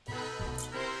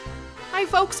Hi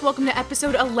folks, welcome to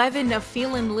episode 11 of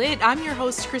Feelin' Lit. I'm your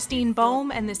host Christine Bohm,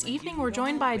 and this evening we're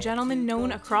joined by a gentleman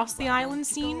known across the island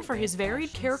scene for his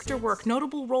varied character work,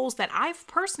 notable roles that I've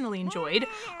personally enjoyed,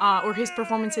 or his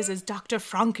performances as Dr.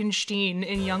 Frankenstein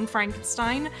in Young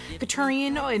Frankenstein,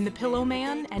 Katurian in The Pillow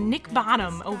Man, and Nick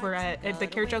Bottom over at the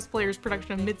Carriage House Players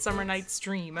production of Midsummer Night's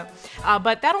Dream.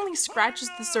 But that only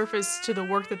scratches the surface to the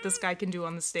work that this guy can do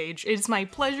on the stage. It's my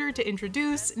pleasure to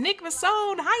introduce Nick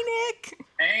Massone. Hi, Nick!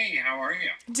 Hey, how are you?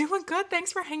 Doing good.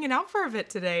 Thanks for hanging out for a bit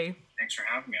today. Thanks for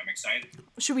having me. I'm excited.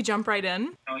 Should we jump right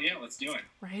in? Hell yeah, let's do it.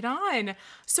 Right on.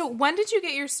 So when did you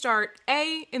get your start,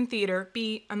 A, in theater,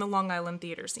 B, on the Long Island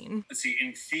theater scene? Let's see,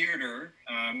 in theater,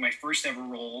 my first ever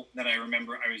role that I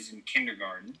remember, I was in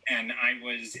kindergarten, and I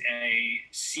was a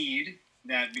seed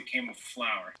that became a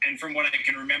flower. And from what I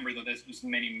can remember, though this was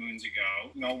many moons ago,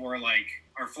 we all wore like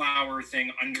our flower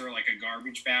thing under like a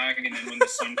garbage bag, and then when the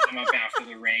sun came up after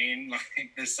the rain, like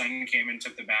the sun came and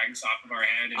took the bags off of our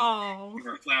head, and we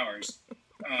were flowers,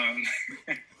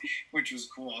 which was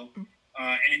cool.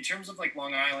 And in terms of like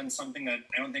Long Island, something that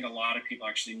I don't think a lot of people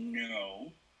actually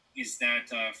know is that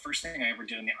first thing I ever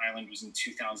did on the island was in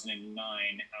 2009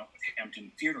 out with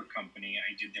Hampton Theater Company.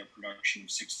 I did their production of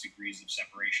 6 Degrees of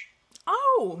Separation.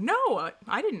 Oh, no,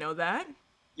 I didn't know that.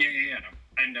 Yeah.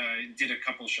 And did a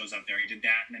couple shows out there. I did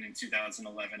that, and then in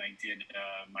 2011, I did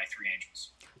My Three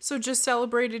Angels. So just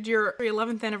celebrated your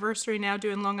 11th anniversary now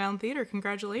doing Long Island Theater.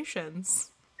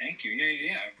 Congratulations. Thank you.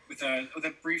 Yeah. With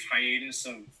a brief hiatus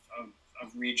of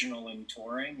regional and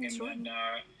touring, and then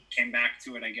came back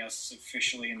to it, I guess,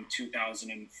 officially in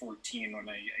 2014 when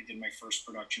I did my first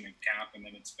production at CAP, and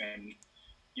then it's been,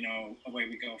 away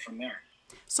we go from there.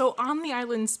 So on the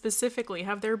island specifically,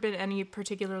 have there been any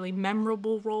particularly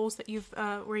memorable roles that you've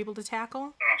were able to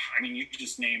tackle? I mean, you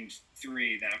just named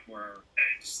 3 that were,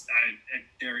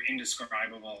 they're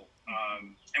indescribable.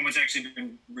 And what's actually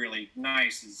been really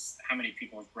nice is how many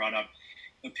people have brought up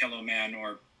The Pillow Man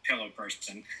or Pillow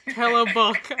Person. Pillow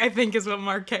Book, I think is what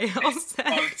Mark Cahill said.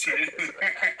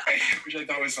 Which I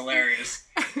thought was hilarious.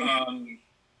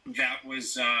 That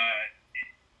was...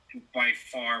 by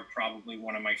far probably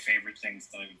one of my favorite things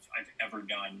that I've ever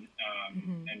done.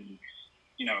 And,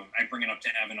 I bring it up to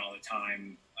Evan all the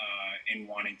time in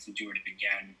wanting to do it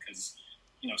again because,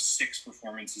 6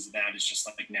 performances of that is just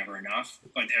like never enough.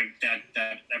 But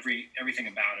that everything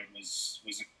about it was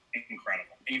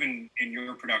incredible. Even in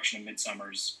your production of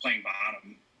Midsummer's playing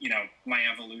Bottom, my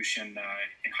evolution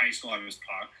in high school, I was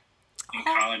Puck. In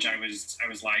college, I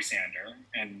was Lysander,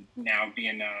 and now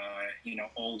being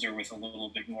older with a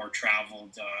little bit more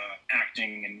traveled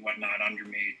acting and whatnot under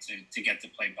me to get to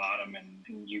play Bottom,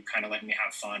 and you kind of let me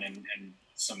have fun and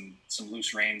some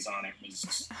loose reins on it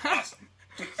was awesome.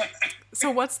 So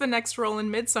what's the next role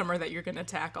in Midsummer that you're going to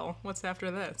tackle? What's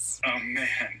after this? Oh man,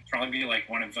 probably be like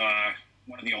one of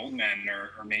the old men,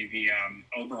 or maybe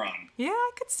Oberon. Yeah,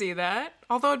 I could see that.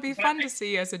 Although it'd be fun to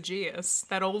see as Aegeus,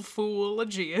 that old fool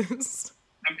Aegeus.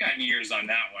 I've got years on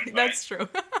that one. That's true.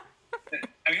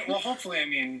 Hopefully,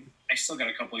 I still got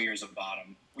a couple of years of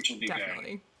Bottom, which will be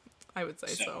Definitely. Good. I would say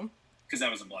so. Because that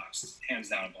was a blast. Hands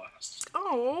down a blast.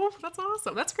 Oh, that's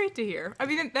awesome. That's great to hear. I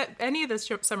mean, any of the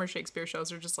summer Shakespeare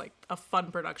shows are just like a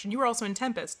fun production. You were also in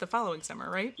Tempest the following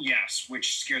summer, right? Yes,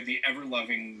 which scared the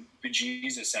ever-loving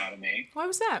bejesus out of me. Why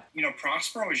was that?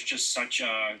 Prospero is just such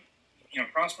a...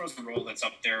 Prospero's the role that's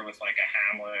up there with like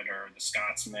a Hamlet or the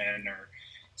Scotsman or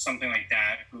something like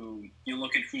that, who you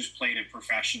look at who's played it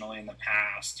professionally in the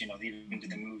past. They even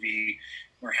did the movie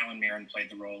where Helen Mirren played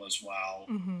the role as well,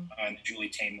 and Julie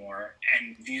Taymor.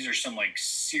 And these are some like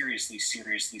seriously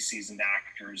seasoned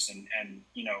actors. And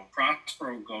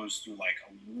Prospero goes through like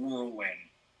a whirlwind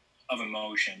of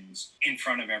emotions in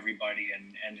front of everybody.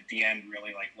 And at the end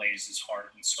really like lays his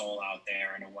heart and soul out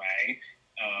there in a way,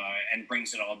 and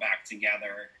brings it all back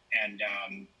together. And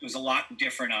it was a lot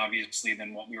different, obviously,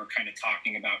 than what we were kind of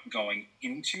talking about going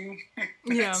into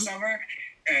that summer.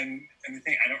 And the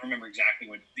thing, I don't remember exactly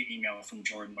what the email from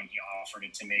Jordan when he offered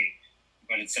it to me,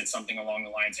 but it said something along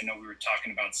the lines, I know we were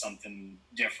talking about something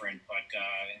different, but,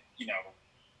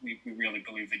 we really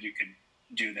believe that you could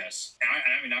do this.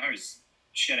 I was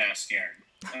shit-ass scared.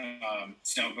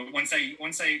 But once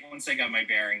I got my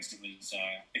bearings,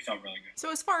 it felt really good.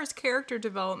 So as far as character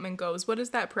development goes, what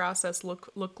does that process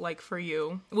look like for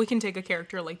you? We can take a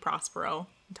character like Prospero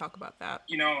and talk about that.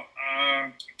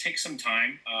 It takes some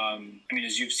time.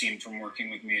 As you've seen from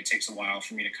working with me, it takes a while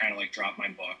for me to kind of like drop my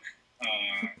book.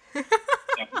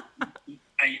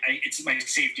 It's my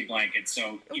safety blanket.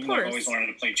 So even though I've always wanted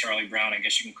to play Charlie Brown, I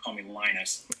guess you can call me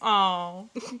Linus. Oh.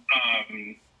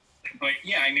 But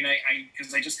yeah,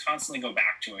 because I just constantly go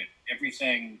back to it.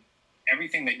 Everything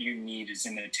everything that you need is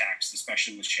in the text,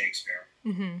 especially with Shakespeare.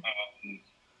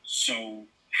 So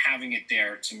having it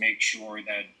there to make sure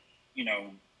that, you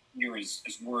know, you're as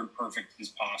word perfect as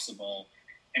possible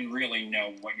and really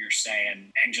know what you're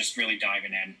saying and just really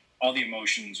diving in. All the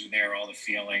emotions are there, all the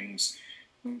feelings,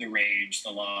 the rage,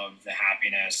 the love, the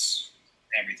happiness,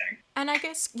 everything. And I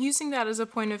guess using that as a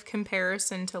point of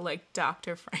comparison to like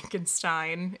Dr.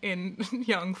 Frankenstein in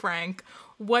Young Frank,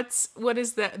 what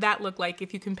does that look like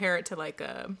if you compare it to like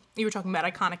you were talking about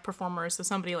iconic performers, so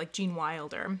somebody like Gene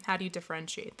Wilder? How do you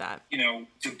differentiate that? You know,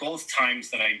 to both times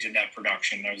that I did that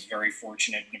production, I was very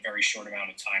fortunate in a very short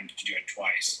amount of time to do it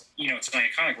twice. You know, it's an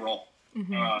iconic role.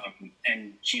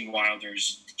 And Gene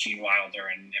Wilder's Gene Wilder,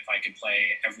 and if I could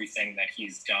play everything that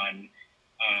he's done,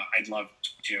 I'd love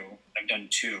to. I've done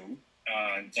two,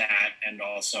 that and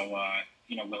also,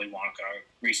 you know, Willy Wonka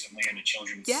recently in a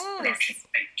children's production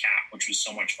at CAP, which was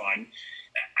so much fun.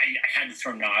 I had to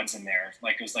throw nods in there.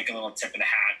 Like, it was like a little tip of the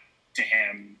hat to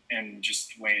him and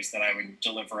just ways that I would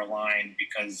deliver a line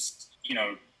because, you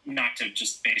know, not to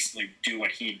just basically do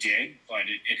what he did, but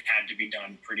it had to be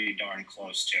done pretty darn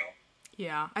close to.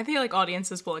 Yeah, I feel like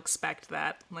audiences will expect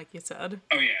that, like you said.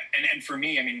 Oh, yeah. And for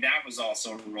me, I mean, that was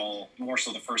also a role, more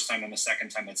so the first time and the second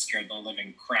time, that scared the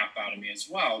living crap out of me as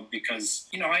well. Because,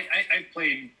 you know, I've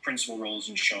played principal roles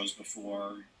in shows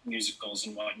before, musicals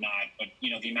and whatnot. But,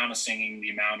 you know, the amount of singing, the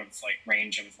amount of, like,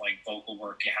 range of, like, vocal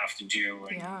work you have to do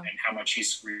and how much he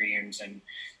screams and,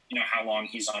 you know, how long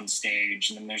he's on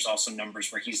stage. And then there's also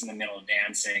numbers where he's in the middle of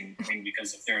dancing. I mean,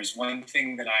 because if there's one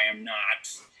thing that I am not,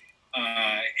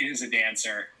 is a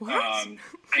dancer. I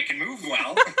can move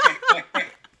well. I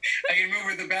can move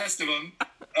with the best of them.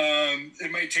 It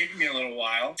might take me a little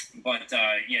while, but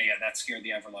yeah, that scared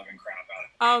the ever-loving crap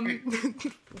out of me.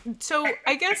 So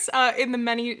I guess in the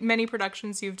many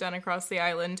productions you've done across the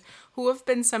island, who have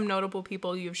been some notable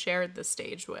people you've shared the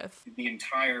stage with? The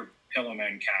entire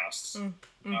Pillowmen cast,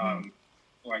 who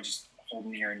I just hold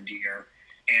near and dear.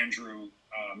 Andrew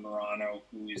Morano,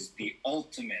 who is the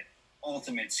ultimate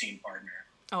scene partner.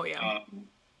 Oh yeah.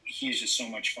 He's just so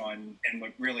much fun, and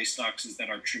what really sucks is that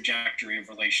our trajectory of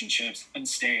relationships on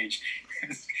stage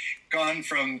has gone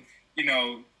from, you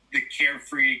know, the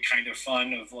carefree kind of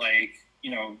fun of, like,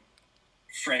 you know,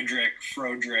 Frederick,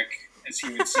 as he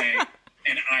would say,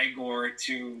 and Igor,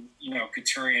 to, you know,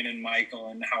 Katurian and Michael,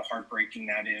 and how heartbreaking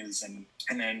that is, and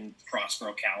then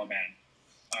Prospero Caliban.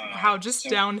 Wow, just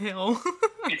downhill.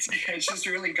 it's just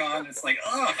really gone. It's like,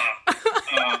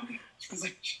 it's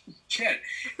like, shit.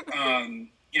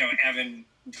 You know, Evan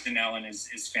Dinellen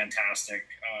is fantastic.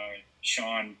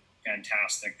 Sean,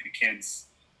 fantastic. The kids,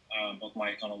 both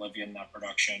Michael and Olivia in that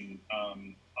production.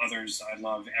 Others, I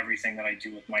love everything that I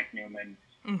do with Mike Newman.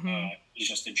 He's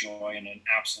just a joy and an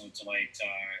absolute delight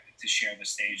to share the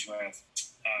stage with.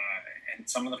 And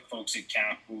some of the folks at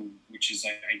CAP, which is,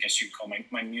 I guess you'd call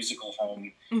my musical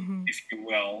home, if you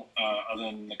will, other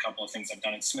than the couple of things I've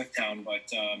done at Smithtown. But,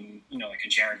 you know, like a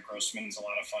Jared Grossman's a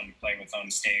lot of fun to play with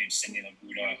on stage, Cindy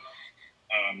LaBuda,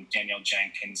 Danielle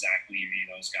Jenkins, Zach Levy,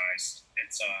 those guys.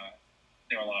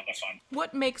 They're a lot of fun.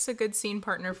 What makes a good scene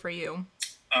partner for you?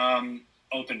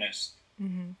 Openness.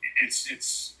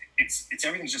 It's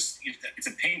everything's just, it's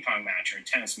a ping pong match or a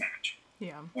tennis match.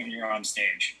 Yeah. When you're on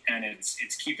stage, and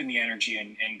it's keeping the energy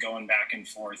and going back and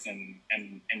forth and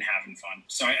having fun.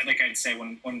 So I'd say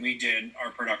when we did our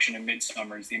production of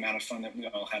Midsummers, the amount of fun that we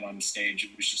all had on stage,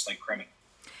 it was just like criminal.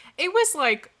 It was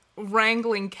like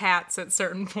wrangling cats at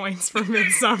certain points for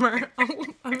Midsummer.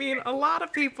 I mean, a lot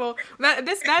of people,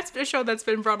 that's a show that's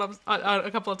been brought up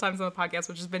a couple of times on the podcast,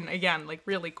 which has been, again, like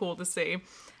really cool to see.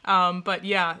 But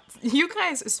yeah, you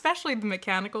guys, especially the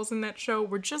mechanicals in that show,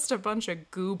 were just a bunch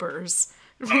of goobers.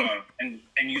 And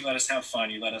you let us have fun,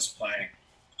 you let us play,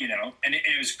 you know, and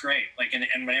it was great. Like, and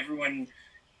when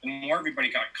the more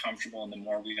everybody got comfortable and the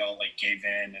more we all like gave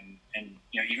in and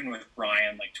you know, even with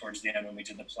Brian, like towards the end when we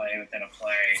did the play within a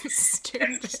play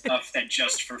and stuff that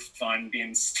just for fun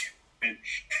being stupid,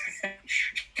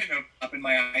 you know, popping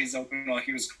my eyes open while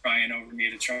he was crying over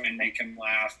me to try and make him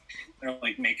laugh, or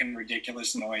like making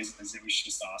ridiculous noises. It was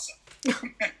just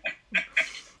awesome.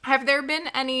 Have there been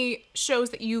any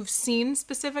shows that you've seen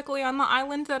specifically on the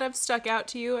island that have stuck out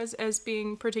to you as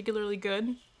being particularly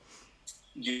good?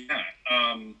 Yeah,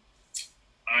 I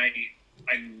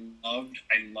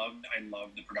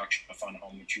loved the production of Fun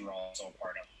Home, which you were also a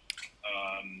part of.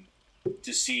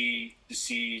 To see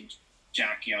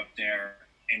Jackie up there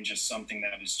in just something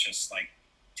that is just like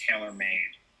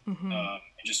tailor-made, and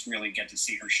just really get to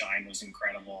see her shine was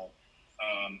incredible.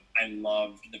 I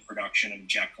loved the production of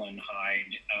Jekyll and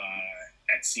Hyde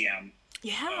at CM.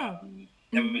 Yeah.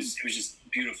 It was just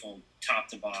beautiful, top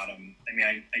to bottom. I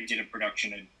mean, I did a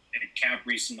production at CAP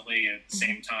recently at the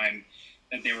same time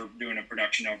that they were doing a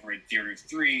production over at Theater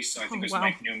 3. So I think it was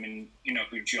Mike Newman,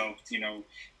 who joked,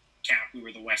 CAP, we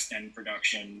were the West End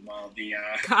production, while the,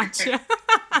 Gotcha.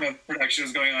 the production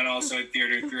was going on also at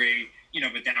Theater 3.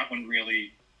 But that one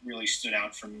really stood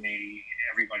out for me.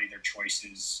 Everybody, their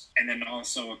choices. And then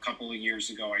also a couple of years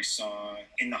ago, I saw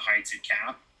In the Heights at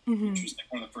CAP, which was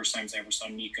one of the first times I ever saw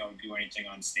Nico do anything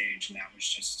on stage, and that was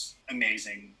just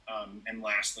amazing. And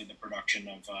lastly, the production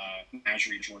of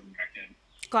Menagerie Jordan directed.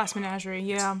 Glass Menagerie,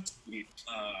 yeah.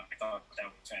 I thought that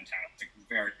was fantastic.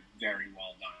 Very, very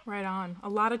well done. Right on. A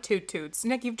lot of toot toots.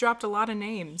 Nick, you've dropped a lot of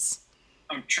names.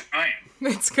 I'm trying.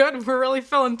 It's good. We're really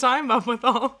filling time up with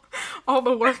all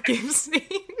the work you've seen.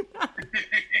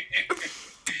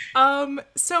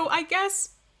 So I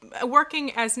guess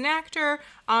working as an actor,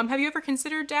 have you ever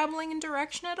considered dabbling in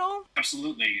direction at all?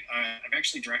 Absolutely. I've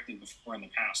actually directed before in the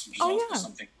past, which is also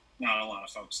something not a lot of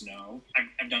folks know.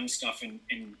 I've done stuff in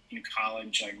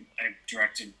college. I've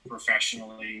directed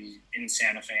professionally in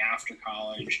Santa Fe after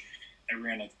college. I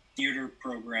ran a theater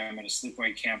program at a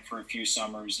sleepaway camp for a few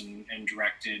summers and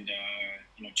directed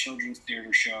children's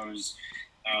theater shows,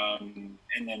 and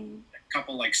then a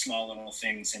couple like small little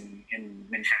things in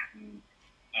Manhattan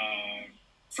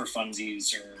for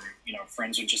funsies, or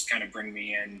friends would just kind of bring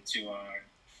me in to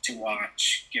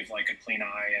watch, give like a clean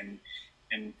eye and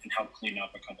help clean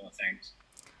up a couple of things.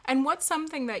 And what's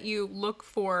something that you look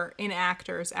for in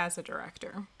actors as a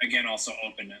director? Again, also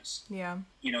openness. Yeah.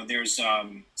 There's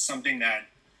something that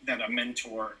a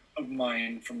mentor of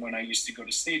mine from when I used to go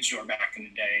to Stage Door back in the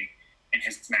day in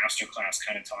his master class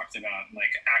kind of talked about,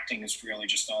 like, acting is really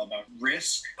just all about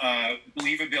risk,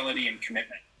 believability, and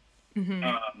commitment.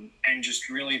 Mm-hmm. And just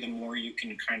really the more you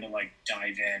can kind of like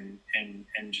dive in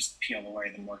and just peel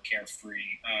away, the more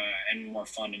carefree and more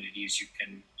fun and at ease you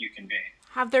can be.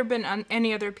 Have there been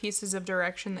any other pieces of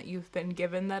direction that you've been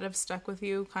given that have stuck with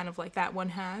you, kind of like that one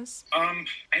has? I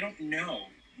don't know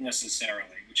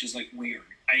necessarily, which is like weird.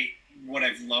 What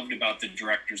I've loved about the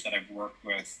directors that I've worked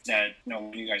with, that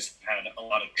you guys have had a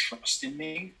lot of trust in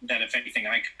me, that if anything,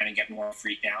 I kind of get more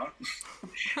freaked out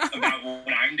about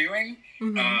what I'm doing.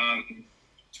 Mm-hmm.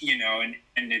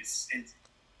 And it's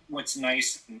what's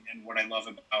nice and what I love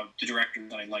about the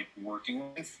directors that I like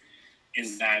working with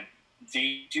is that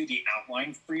they do the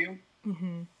outline for you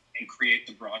and create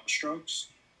the broad strokes,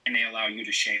 and they allow you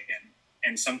to shape in.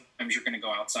 And sometimes you're going to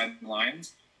go outside the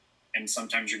lines, and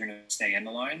sometimes you're going to stay in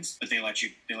the lines, but they let you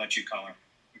color,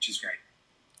 which is great.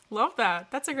 Love that.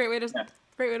 That's a great way to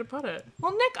put it.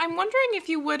 Well, Nick, I'm wondering if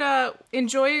you would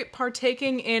enjoy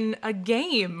partaking in a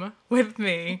game with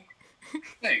me.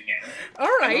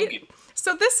 All right.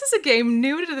 So this is a game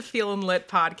new to the Feelin' Lit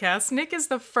podcast. Nick is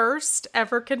the first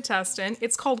ever contestant.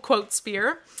 It's called Quote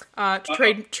Spear,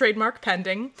 trademark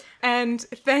pending. And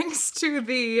thanks to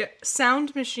the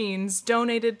sound machines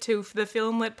donated to the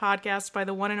Feelin' Lit podcast by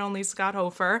the one and only Scott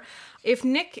Hofer, if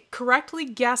Nick correctly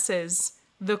guesses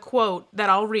the quote that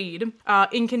I'll read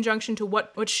in conjunction to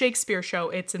what Shakespeare show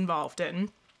it's involved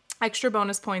in, extra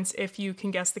bonus points if you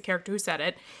can guess the character who said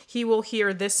it, he will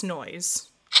hear this noise.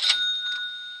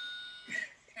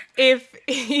 If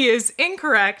he is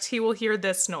incorrect, he will hear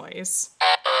this noise.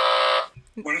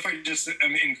 What if I just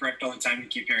am incorrect all the time and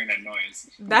keep hearing that noise?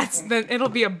 It'll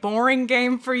be a boring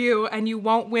game for you, and you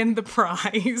won't win the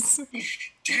prize.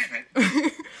 Damn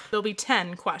it. There'll be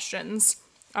 10 questions.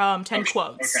 10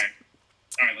 quotes. Okay.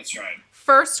 All right, let's try it.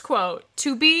 First quote.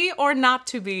 To be or not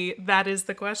to be, that is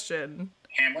the question.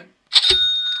 Hamlet.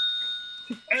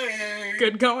 Hey.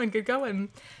 Good going.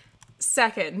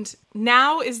 Second,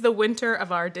 now is the winter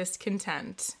of our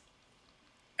discontent.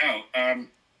 Oh,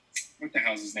 what the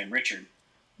hell's his name? Richard.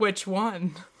 Which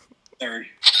one? Third.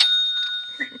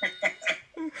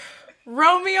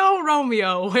 Romeo,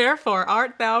 Romeo, wherefore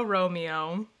art thou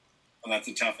Romeo? Oh, that's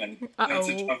a tough one. Uh-oh. That's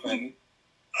a tough one.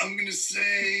 I'm gonna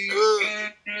say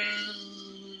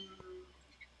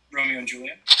Romeo and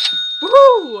Juliet.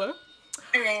 Woo!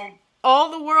 Hello.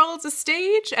 All the world's a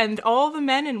stage, and all the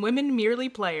men and women merely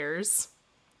players.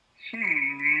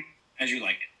 As you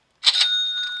like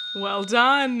it. Well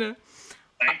done.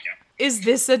 Thank you. Is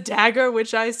this a dagger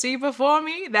which I see before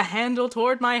me, the handle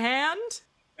toward my hand?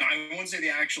 I won't say the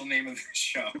actual name of the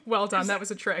show. Well done, that was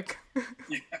a trick.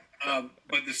 Yeah,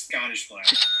 but the Scottish flag.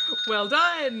 Well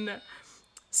done.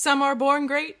 Some are born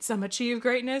great, some achieve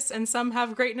greatness, and some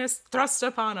have greatness thrust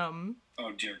upon them.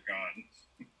 Oh, dear God.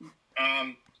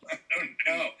 I don't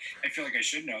know. I feel like I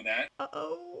should know that.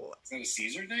 Uh-oh. Is that a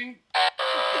Caesar thing?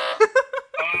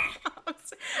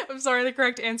 I'm sorry, the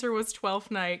correct answer was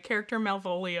Twelfth Night, character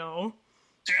Malvolio.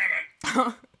 Damn it.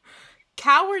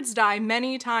 Cowards die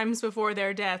many times before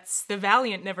their deaths. The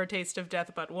valiant never taste of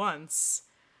death but once.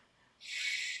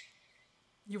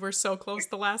 You were so close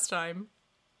the last time.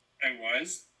 I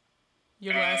was.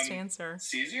 Your last answer.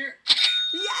 Caesar?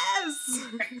 Yes!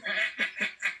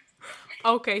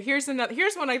 Okay, here's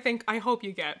one I hope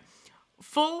you get.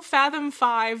 Full fathom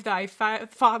 5 thy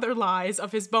father lies,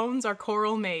 of his bones are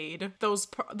coral made.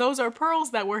 Those are pearls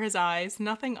that were his eyes,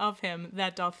 nothing of him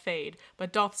that doth fade,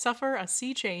 but doth suffer a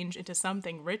sea change into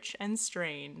something rich and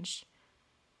strange.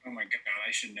 Oh my god,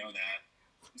 I should know that.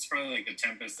 It's probably like The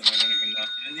Tempest and I don't even know.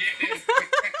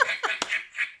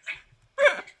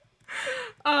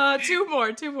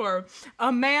 Two more.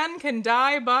 A man can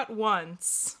die but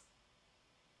once.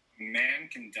 Man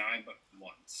can die but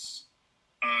once.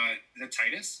 The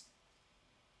Titus?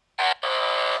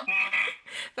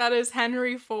 That is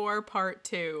Henry IV, Part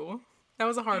 2. That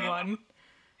was a hard one.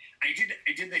 I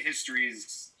did the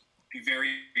histories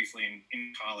very briefly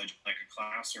in college, like a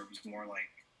class, or it was more like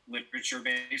literature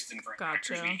based, and for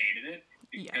actors we hated it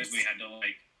because we had to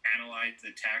like analyze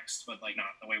the text, but like not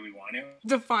the way we want to.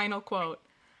 The final quote.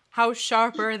 How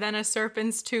sharper than a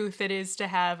serpent's tooth it is to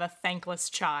have a thankless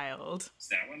child. Is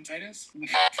that one, Titus?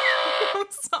 I'm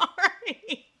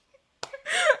sorry.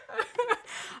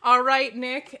 All right,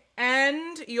 Nick.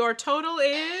 And your total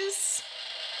is...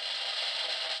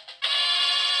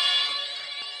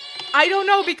 I don't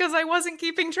know because I wasn't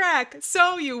keeping track.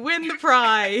 So you win the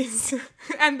prize.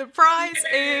 And the prize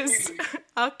is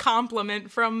a compliment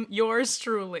from yours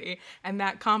truly. And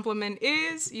that compliment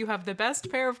is you have the best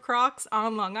pair of Crocs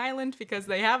on Long Island because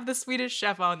they have the Swedish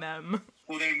chef on them.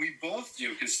 Well, then we both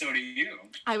do, because so do you.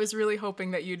 I was really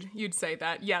hoping that you'd say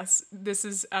that. Yes, this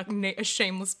is a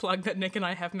shameless plug that Nick and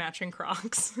I have matching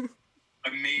Crocs.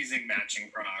 Amazing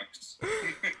matching Crocs.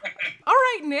 All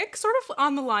right, Nick, sort of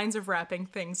on the lines of wrapping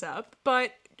things up,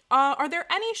 but are there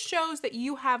any shows that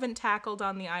you haven't tackled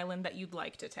on the island that you'd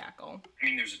like to tackle? I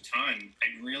mean, there's a ton.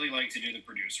 I'd really like to do The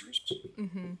Producers.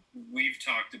 Mm-hmm. We've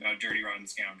talked about Dirty Rotten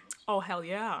Scoundrels. Oh, hell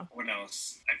yeah. What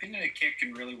else? I've been in a kick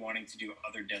and really wanting to do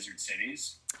other desert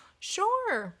cities.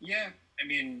 Sure. Yeah, I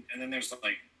mean, and then there's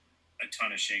like a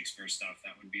ton of Shakespeare stuff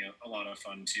that would be a lot of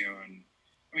fun too. And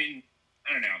I mean,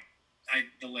 I don't know.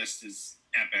 The list is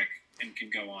epic and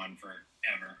could go on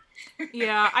forever.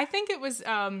 Yeah, I think it was,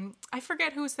 I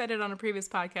forget who said it on a previous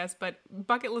podcast, but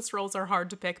bucket list roles are hard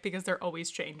to pick because they're always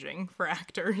changing for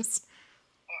actors.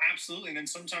 Oh, absolutely. And then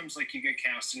sometimes like you get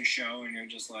cast in a show and you're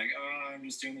just like, oh, I'm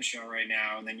just doing the show right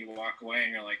now. And then you walk away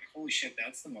and you're like, holy shit,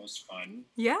 that's the most fun.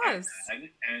 Yes. And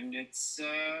it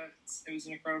was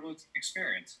an incredible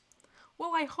experience.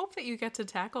 Well, I hope that you get to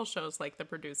tackle shows like The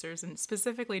Producers and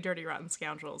specifically Dirty Rotten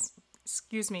Scoundrels.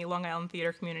 Excuse me, Long Island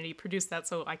Theater Community, produce that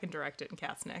so I can direct it and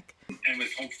cast Nick. And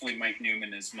with hopefully Mike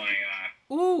Newman as my...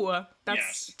 Ooh,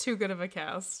 that's too good of a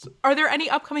cast. Are there any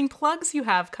upcoming plugs you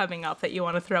have coming up that you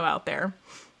want to throw out there?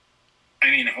 I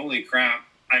mean, holy crap.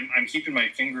 I'm keeping my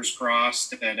fingers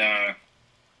crossed that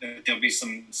there'll be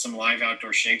some live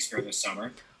outdoor Shakespeare this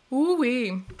summer.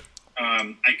 Ooh-wee.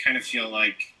 I kind of feel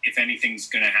like if anything's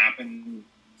going to happen,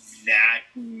 that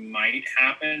might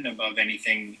happen above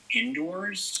anything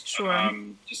indoors. Sure.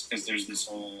 Just because there's this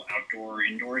whole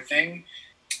outdoor-indoor thing.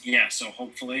 Yeah, so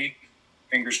hopefully,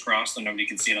 fingers crossed, that nobody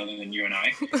can see it other than you and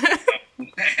I.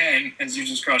 And as you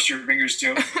just crossed your fingers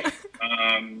too.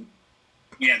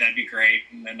 Yeah, that'd be great.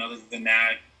 And then other than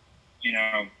that, you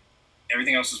know,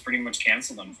 everything else is pretty much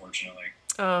canceled, unfortunately.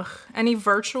 Ugh. Any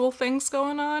virtual things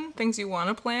going on? Things you want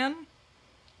to plan?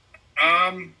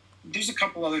 There's a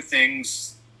couple other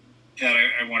things that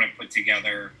I want to put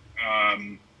together.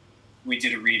 We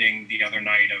did a reading the other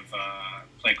night of a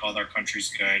play called Our Country's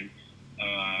Good,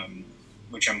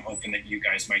 which I'm hoping that you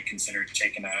guys might consider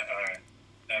taking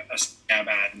a stab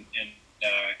at and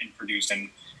producing.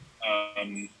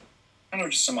 I don't know,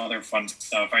 just some other fun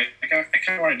stuff. I kind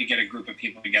of wanted to get a group of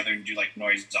people together and do like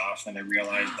Noise Off, and I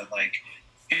realized that like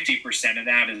 50% of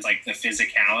that is like the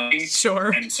physicality.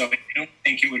 Sure. And so I don't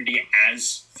think it would be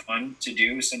as fun to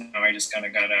do. So now I just kind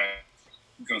of got to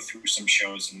go through some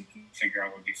shows and figure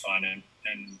out what would be fun. And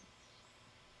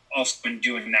also when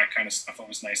doing that kind of stuff, what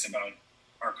was nice about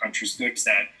Our Country's Good is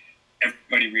that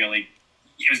everybody really,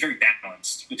 it was very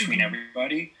balanced between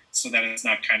everybody, so that it's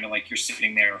not kind of like you're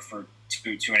sitting there for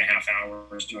 2.5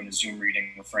 hours doing a Zoom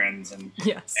reading with friends. And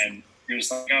you're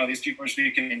just like, oh, these people are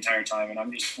speaking the entire time, and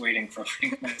I'm just waiting for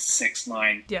like that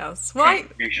 6-line. Yes. Well,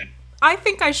 I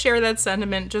think I share that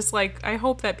sentiment. Just like I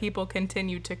hope that people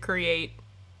continue to create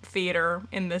theater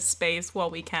in this space while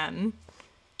we can.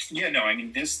 Yeah, no, I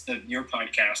mean your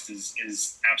podcast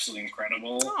is absolutely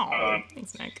incredible. Oh,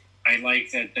 thanks, Nick. I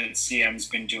like that CM's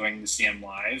been doing the CM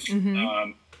Live.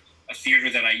 Mm-hmm. A theater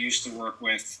that I used to work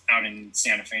with out in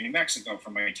Santa Fe, New Mexico,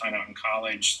 for my time out in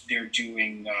college, they're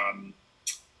doing, I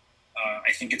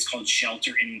think it's called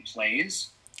Shelter in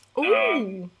Plays,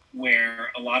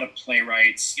 where a lot of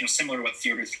playwrights, similar to what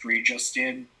Theater 3 just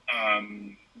did,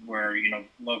 where,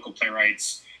 local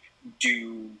playwrights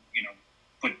do,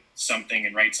 put something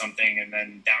and write something, and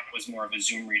then that was more of a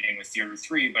Zoom reading with Theater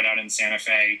 3, but out in Santa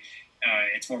Fe,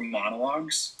 it's more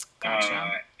monologues.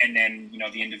 Gotcha. And then,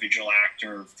 the individual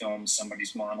actor films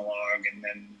somebody's monologue, and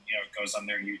then, it goes on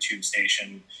their YouTube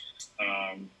station.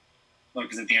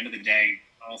 Because at the end of the day,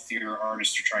 all theater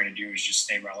artists are trying to do is just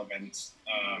stay relevant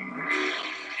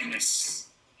in this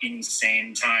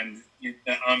insane time. The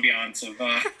ambiance of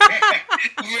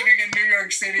living in New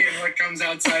York City and what comes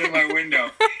outside of my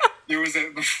window.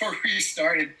 Before we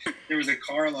started, there was a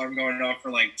car alarm going off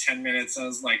for like 10 minutes. I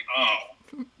was like, oh.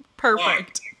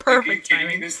 Perfect. Fuck. Perfect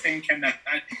timing. This thing cannot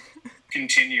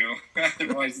continue.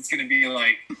 Otherwise, it's going to be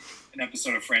like an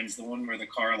episode of Friends, the one where the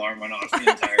car alarm went off the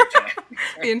entire time.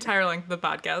 The entire length of the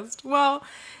podcast. Well,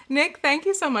 Nick, thank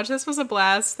you so much. This was a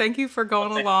blast. Thank you for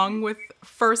going along with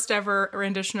first ever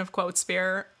rendition of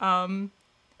Quotesphere. That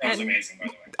was amazing, by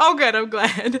the way. Oh, good. I'm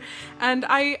glad. And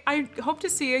I hope to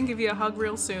see you and give you a hug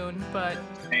real soon. But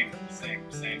Same.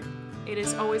 it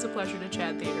is always a pleasure to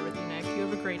chat theater with you, Nick. You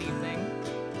have a great evening.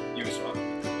 You as well.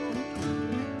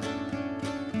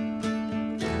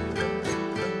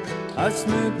 I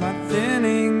smoothed my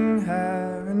thinning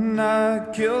hair and I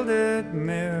gilded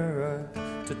mirror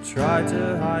to try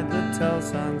to hide the tell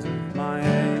signs of my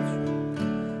age.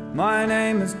 My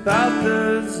name is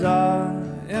Balthazar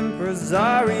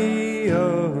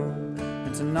Impresario,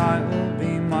 and tonight will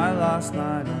be my last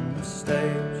night on the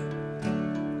stage.